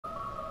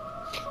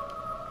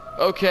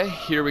Okay,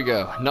 here we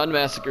go. Nun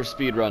Massacre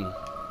speedrun.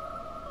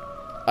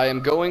 I am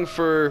going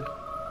for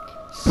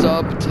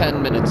sub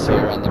 10 minutes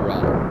here on the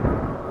run.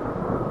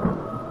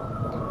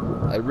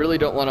 I really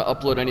don't want to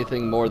upload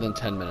anything more than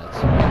 10 minutes.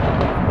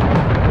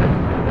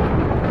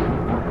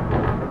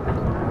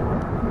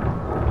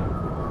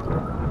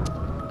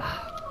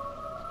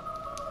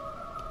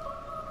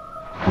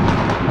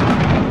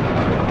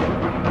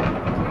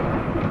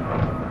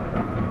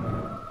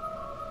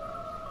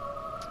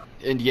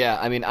 And yeah,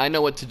 I mean, I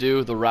know what to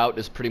do. The route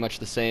is pretty much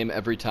the same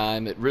every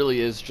time. It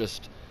really is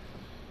just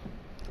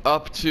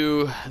up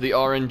to the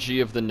RNG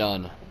of the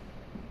nun.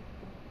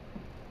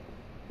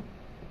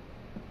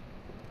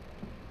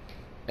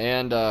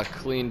 And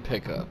clean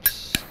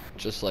pickups,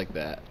 just like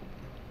that.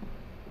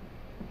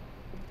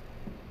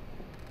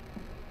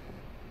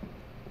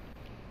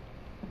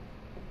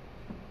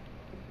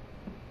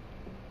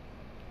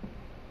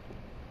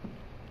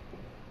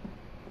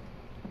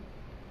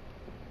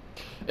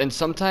 And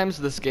sometimes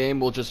this game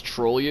will just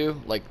troll you,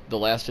 like the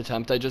last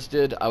attempt I just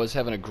did. I was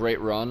having a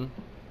great run,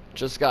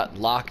 just got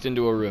locked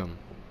into a room.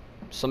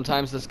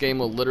 Sometimes this game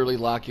will literally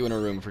lock you in a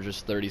room for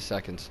just 30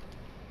 seconds.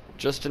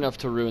 Just enough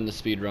to ruin the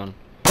speedrun.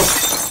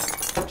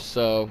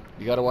 So,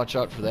 you gotta watch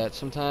out for that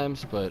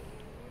sometimes, but...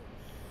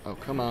 Oh,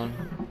 come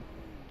on.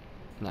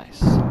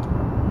 Nice.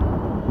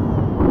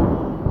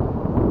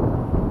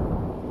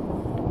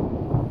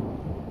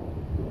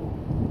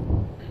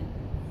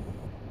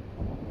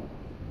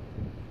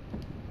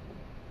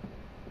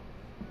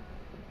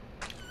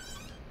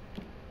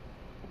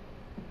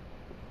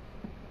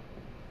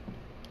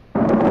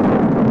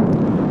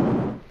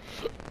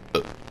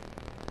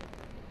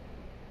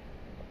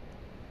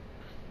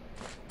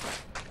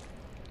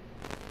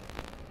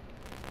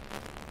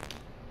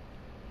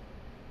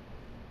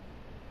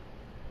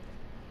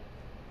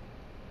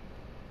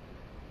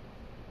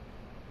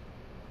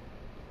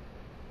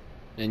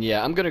 And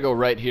yeah, I'm gonna go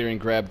right here and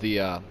grab the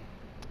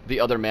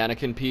other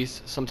mannequin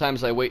piece.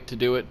 Sometimes I wait to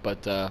do it,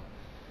 but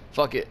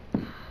fuck it.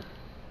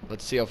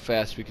 Let's see how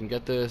fast we can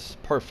get this.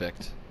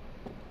 Perfect.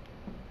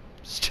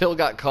 Still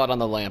got caught on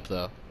the lamp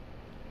though.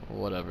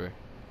 Whatever.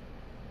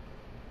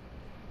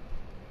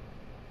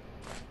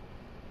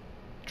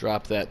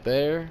 Drop that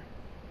there.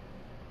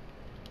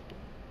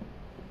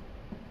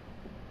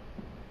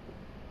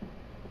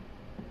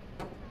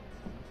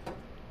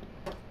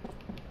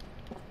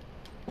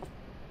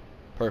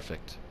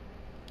 Perfect.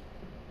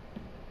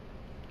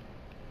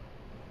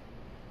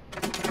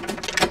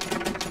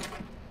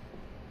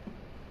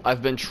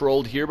 I've been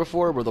trolled here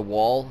before where the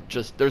wall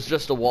there's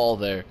just a wall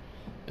there.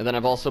 And then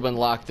I've also been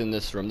locked in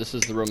this room. This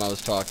is the room I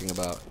was talking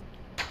about.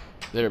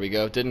 There we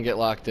go. Didn't get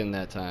locked in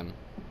that time.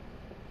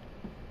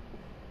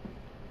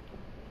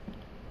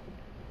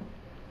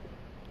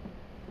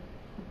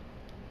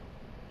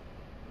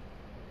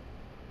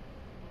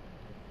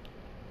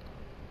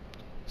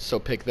 So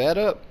pick that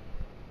up.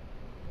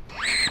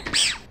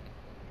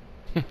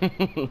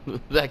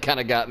 That kind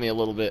of got me a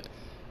little bit.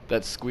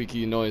 That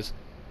squeaky noise.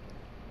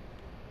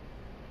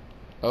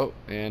 Oh,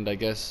 and I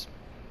guess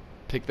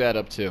pick that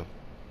up too.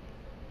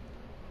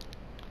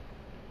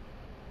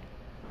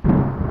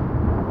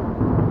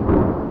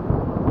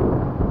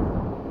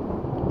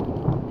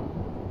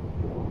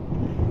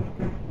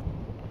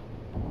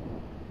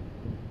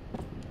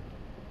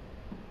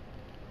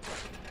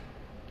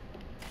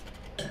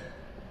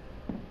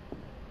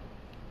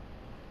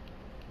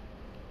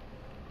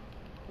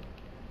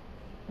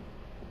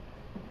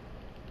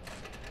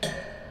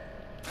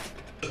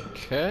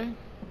 Okay.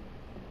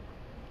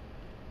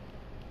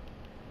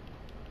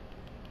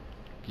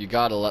 You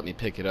gotta let me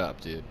pick it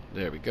up, dude.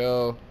 There we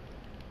go.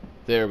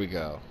 There we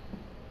go.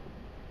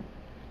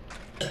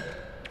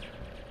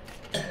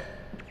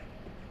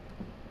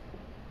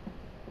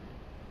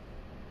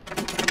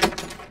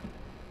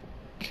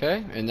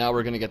 Okay, and now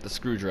we're gonna get the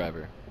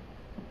screwdriver.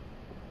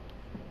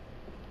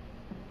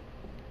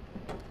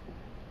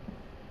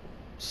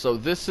 So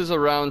this is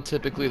around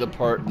typically the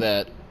part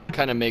that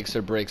kind of makes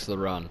or breaks the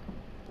run.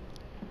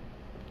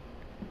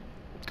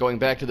 Going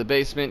back to the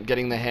basement,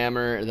 getting the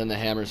hammer, and then the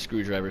hammer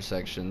screwdriver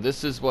section.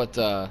 This is what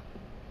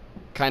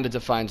kind of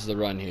defines the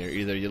run here.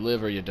 Either you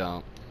live or you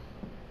don't.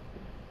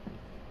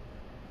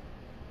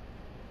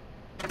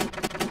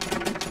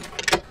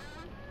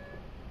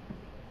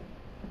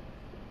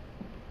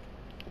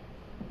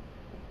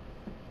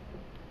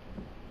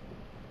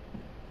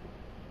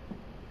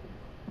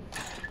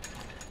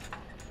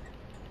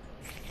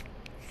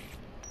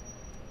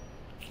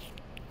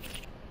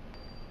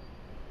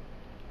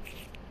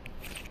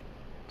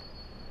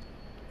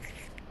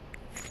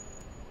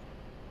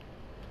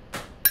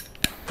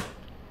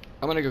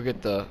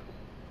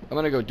 I'm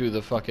gonna go do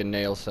the fucking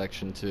nail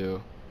section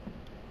too.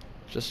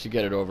 Just to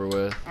get it over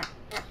with.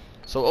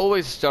 So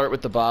always start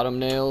with the bottom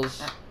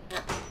nails.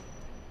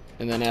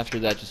 And then after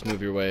that just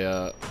move your way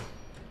up.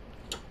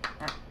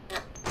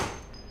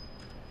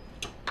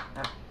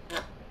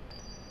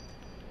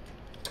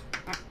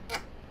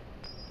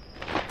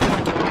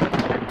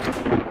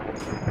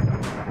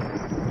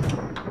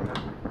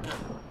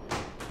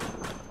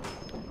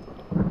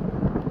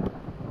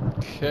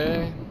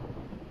 Okay.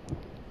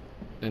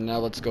 And now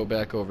let's go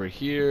back over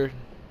here.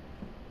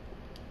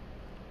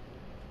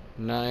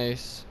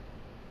 Nice.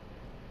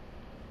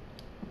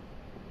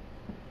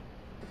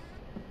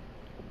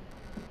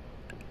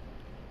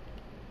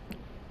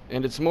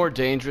 And it's more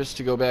dangerous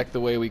to go back the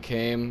way we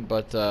came,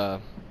 but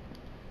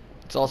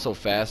it's also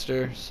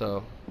faster,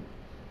 so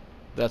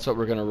that's what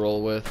we're gonna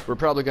roll with. We're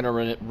probably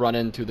gonna run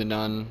into the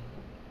nun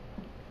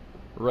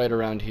right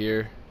around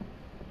here.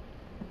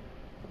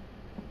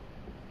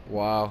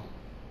 Wow.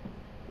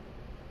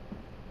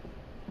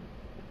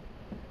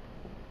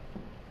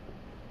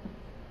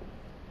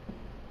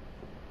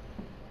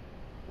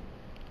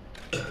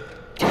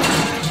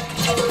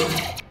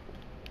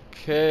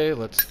 Okay,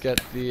 let's get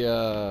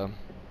the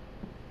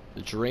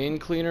drain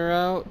cleaner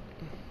out.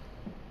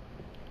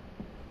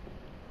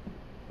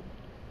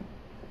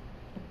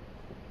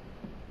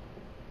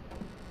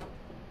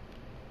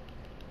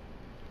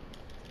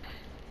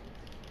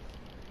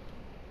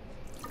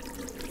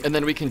 And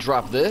then we can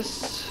drop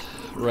this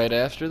right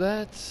after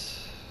that.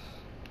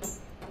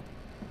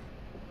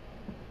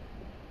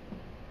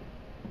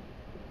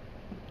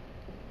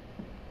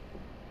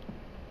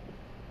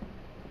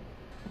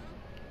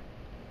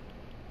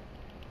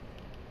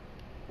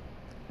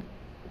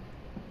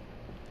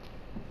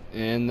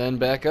 And then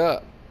back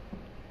up.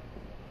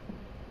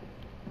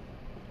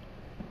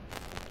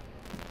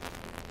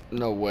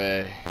 No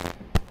way.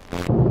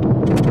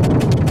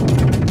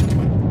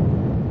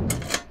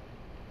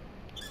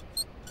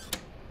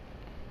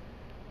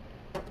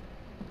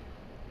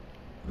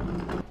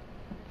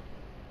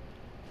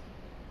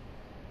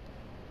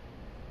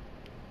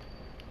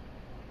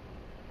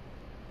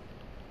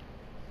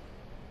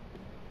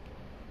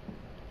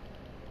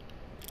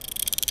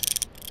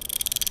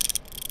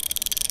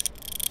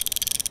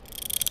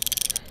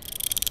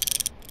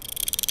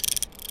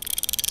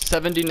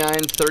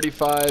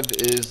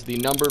 $79.35 is the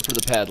number for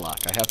the padlock.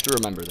 I have to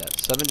remember that.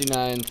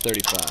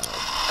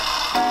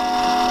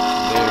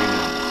 $79.35. Very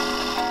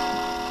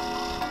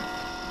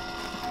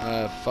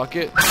nice. Fuck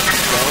it. Going.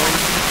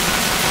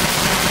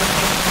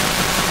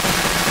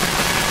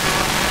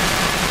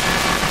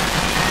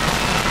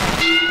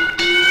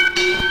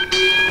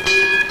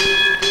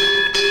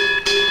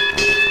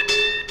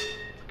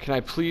 Can I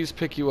please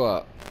pick you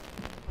up?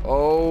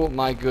 Oh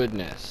my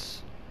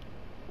goodness.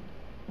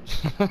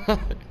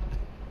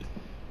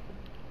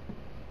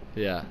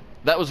 Yeah,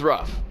 that was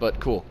rough, but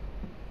cool.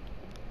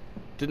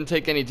 Didn't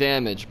take any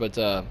damage, but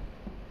I'm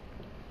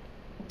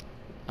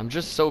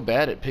just so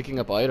bad at picking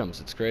up items,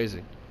 it's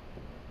crazy.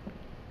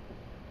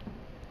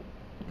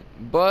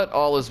 But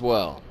all is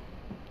well.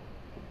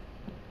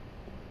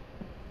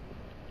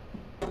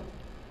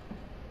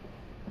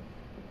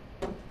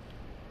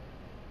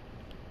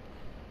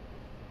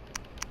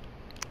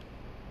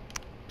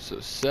 So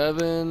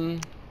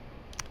 7,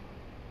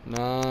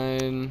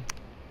 9,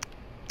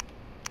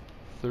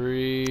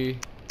 3,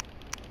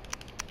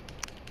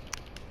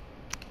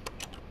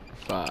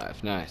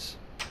 5. Nice.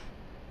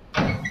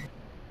 And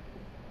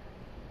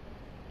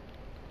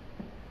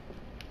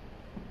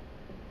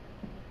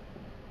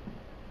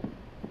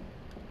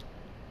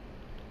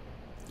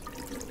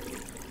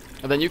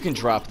then you can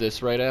drop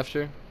this right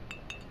after.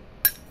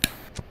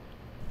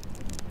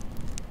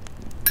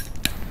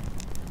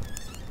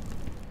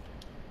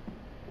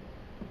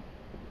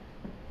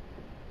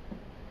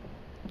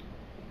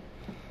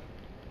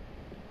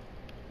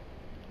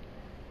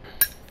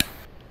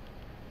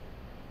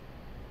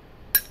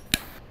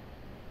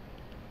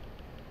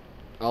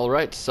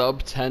 Alright,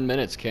 sub 10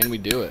 minutes. Can we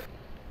do it?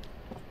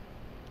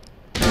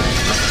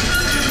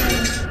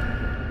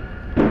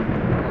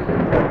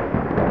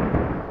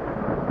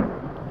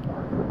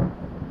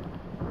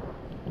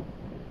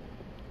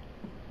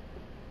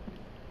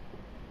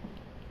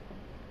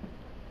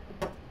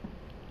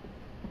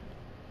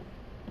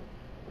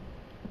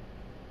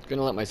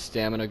 Gonna let my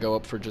stamina go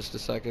up for just a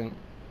second.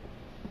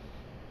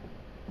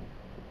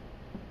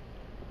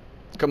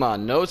 Come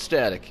on, no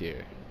static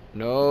here.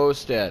 No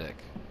static.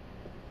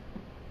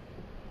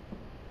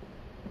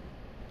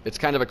 It's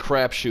kind of a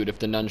crapshoot if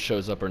the nun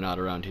shows up or not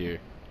around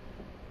here.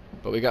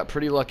 But we got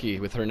pretty lucky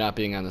with her not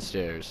being on the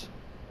stairs.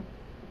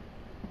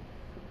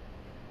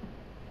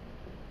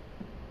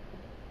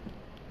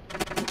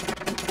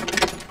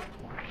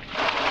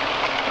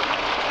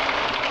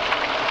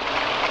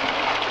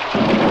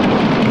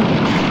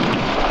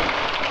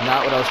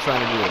 Not what I was trying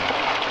to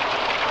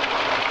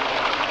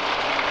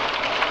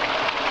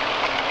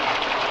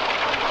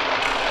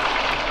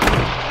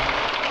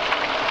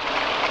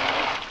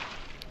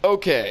do.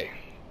 Okay.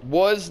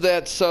 Was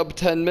that sub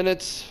 10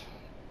 minutes?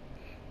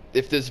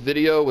 If this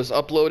video was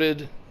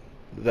uploaded,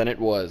 then it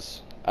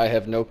was. I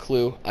have no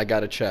clue. I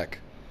gotta check.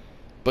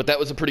 But that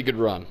was a pretty good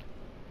run.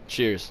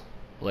 Cheers.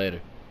 Later.